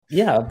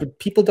yeah, but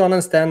people don't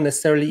understand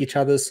necessarily each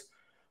other's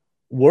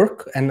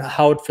work and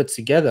how it fits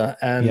together.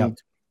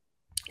 And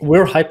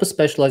we're hyper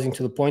specializing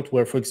to the point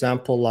where, for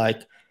example,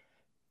 like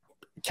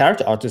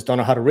character artists don't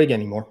know how to rig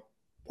anymore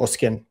or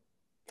skin,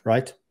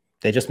 right?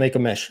 They just make a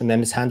mesh and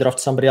then it's handed off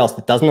to somebody else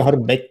that doesn't know how to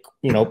make,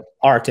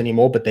 art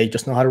anymore, but they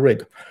just know how to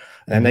rig.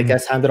 And then it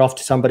gets handed off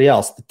to somebody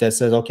else that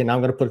says, okay, now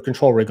I'm going to put a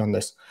control rig on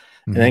this.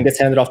 And then it gets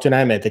handed off to an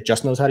animator that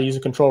just knows how to use a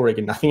control rig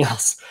and nothing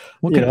else.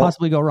 What could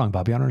possibly go wrong,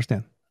 Bobby? I don't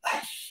understand.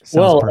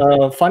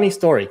 Funny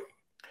story.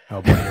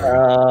 Oh, boy.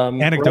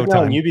 Anecdote right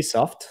now time. in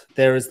Ubisoft,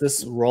 there is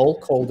this role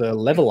called a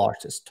level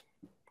artist,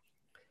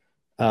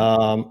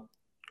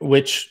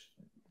 which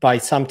by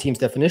some teams'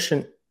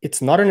 definition,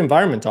 it's not an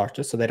environment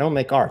artist, so they don't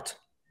make art.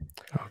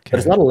 Okay. But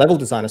it's not a level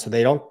designer, so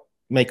they don't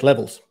make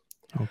levels.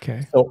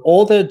 Okay. So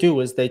all they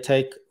do is they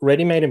take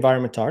ready-made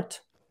environment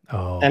art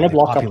and a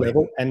block-up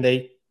level, and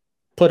they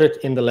put it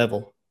in the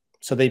level.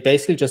 So they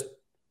basically just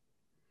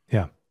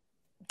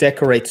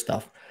decorate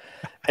stuff.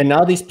 And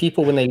now these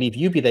people, when they leave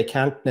Ubi, they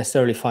can't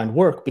necessarily find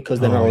work because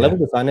they're not a level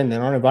designer and they're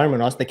not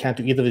environment artists. They can't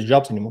do either of the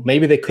jobs anymore.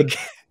 Maybe they could.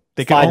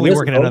 They can only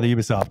work at another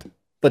Ubisoft.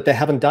 But they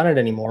haven't done it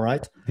anymore,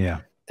 right?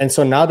 Yeah. And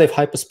so now they've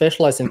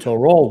hyper-specialized into a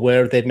role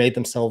where they've made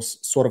themselves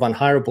sort of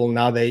unhireable.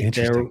 Now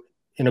they're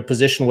in a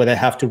position where they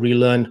have to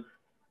relearn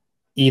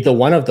either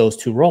one of those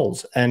two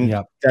roles. And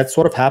that's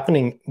sort of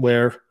happening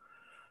where,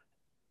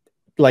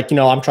 like,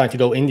 I'm trying to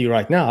go indie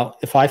right now.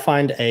 If I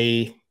find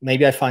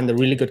maybe I find a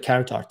really good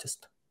character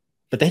artist,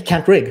 but they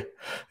can't rig,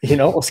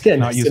 or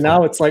skin. So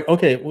now it's like,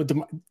 okay, well,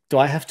 do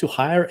I have to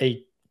hire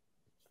a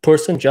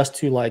person just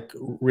to like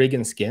rig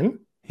and skin?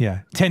 Yeah.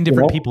 10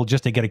 different people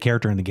just to get a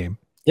character in the game.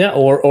 Yeah.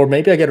 Or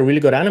maybe I get a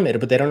really good animator,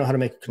 but they don't know how to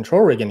make a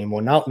control rig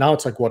anymore. Now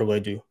it's like, what do I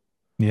do?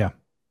 Yeah.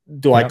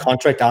 Do I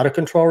contract out a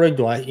control rig?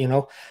 Do I,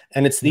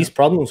 and it's these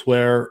problems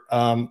where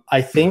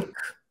I think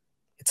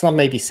it's not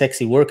maybe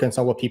sexy work and it's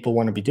not what people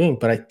want to be doing,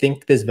 but I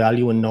think there's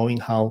value in knowing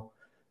how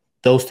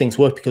those things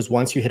work, because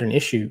once you hit an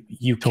issue,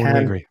 you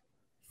can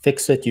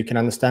fix it. You can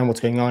understand what's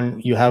going on.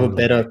 You have a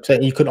better,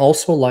 you can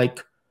also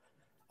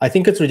I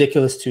think it's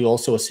ridiculous to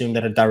also assume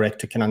that a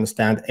director can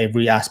understand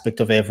every aspect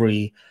of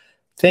every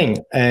thing.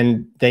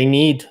 And they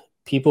need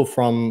people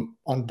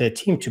on their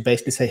team to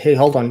basically say, hey,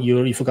 hold on,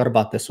 you forgot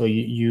about this, or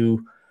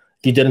you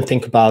didn't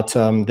think about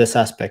this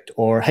aspect,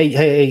 or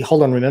hey,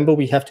 hold on, remember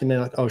we have to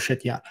know, like, oh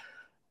shit, yeah.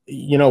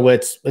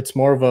 It's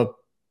more of a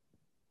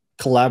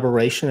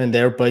collaboration, and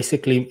they're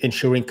basically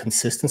ensuring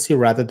consistency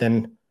rather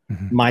than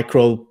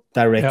micro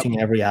directing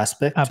every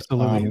aspect.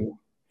 Absolutely.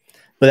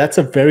 But that's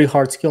a very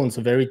hard skill, and it's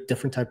a very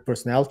different type of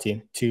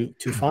personality to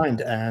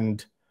find.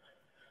 And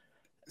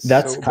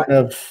that's kind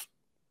of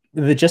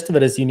the gist of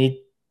it, is you need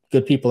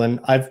good people. And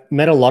I've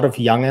met a lot of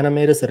young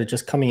animators that are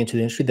just coming into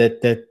the industry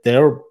that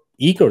they're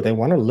eager. They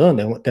want to learn.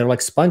 They're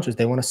like sponges.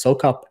 They want to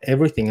soak up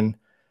everything. And,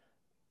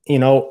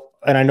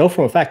 and I know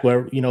from a fact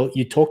where,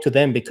 you talk to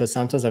them, because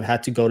sometimes I've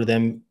had to go to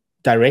them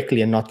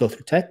directly and not go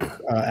through tech,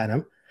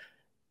 Adam.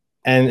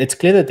 And it's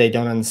clear that they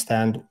don't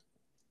understand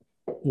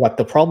what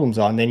the problems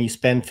are. And then you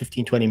spend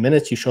 15, 20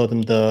 minutes, you show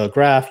them the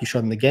graph, you show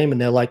them the game,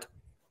 and they're like,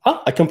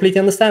 oh, I completely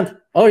understand.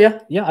 Oh yeah,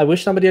 I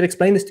wish somebody had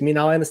explained this to me.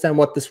 Now I understand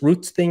what this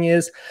roots thing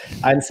is.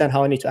 I understand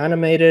how I need to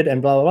animate it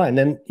and blah, blah, blah. And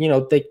then,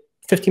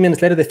 15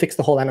 minutes later, they fix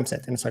the whole anim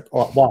set. And it's like,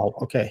 oh, wow,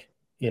 okay,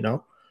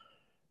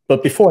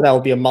 But before that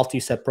would be a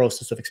multi-step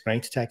process of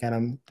explaining to tech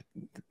anim,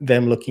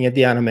 them looking at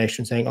the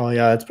animation, saying, oh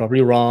yeah, it's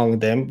probably wrong.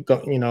 Them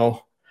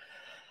go,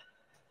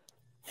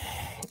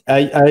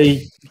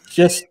 I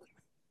just,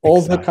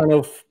 all the kind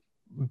of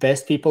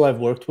best people I've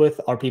worked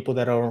with are people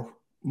that are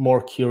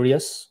more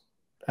curious,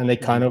 and they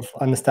kind of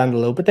understand a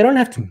little bit. They don't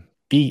have to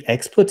be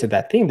experts at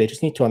that thing. They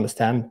just need to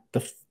understand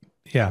how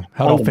it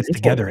all fits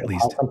together, at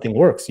least. How something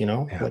works,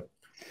 Like,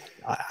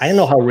 I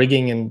know how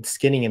rigging and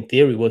skinning in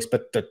theory works,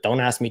 but don't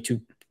ask me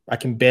to. I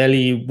can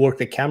barely work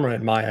the camera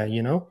in Maya,